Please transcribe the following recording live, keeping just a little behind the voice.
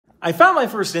I found my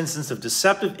first instance of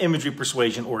Deceptive Imagery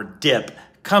Persuasion, or DIP,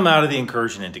 come out of the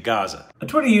incursion into Gaza. A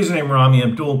Twitter user named Rami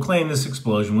Abdul claimed this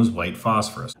explosion was white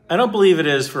phosphorus. I don't believe it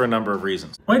is for a number of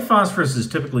reasons. White phosphorus is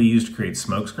typically used to create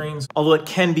smoke screens, although it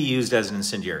can be used as an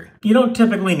incendiary. You don't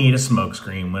typically need a smoke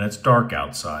screen when it's dark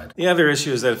outside. The other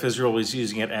issue is that if Israel was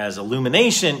using it as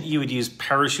illumination, you would use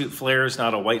parachute flares,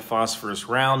 not a white phosphorus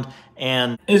round,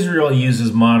 and Israel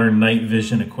uses modern night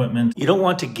vision equipment. You don't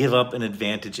want to give up an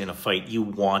advantage in a fight. You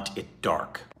want it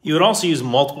dark. You would also use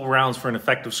multiple rounds for an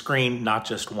effective screen, not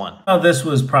just one. Now, this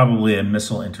was probably a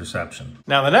missile interception.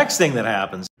 Now, the next thing that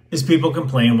happens is people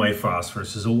complain white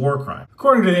phosphorus is a war crime.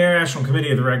 According to the International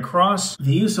Committee of the Red Cross,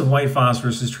 the use of white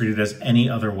phosphorus is treated as any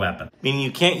other weapon. Meaning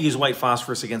you can't use white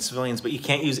phosphorus against civilians, but you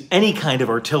can't use any kind of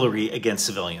artillery against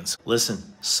civilians. Listen,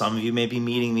 some of you may be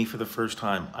meeting me for the first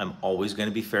time. I'm always going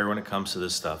to be fair when it comes to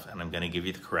this stuff, and I'm going to give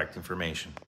you the correct information.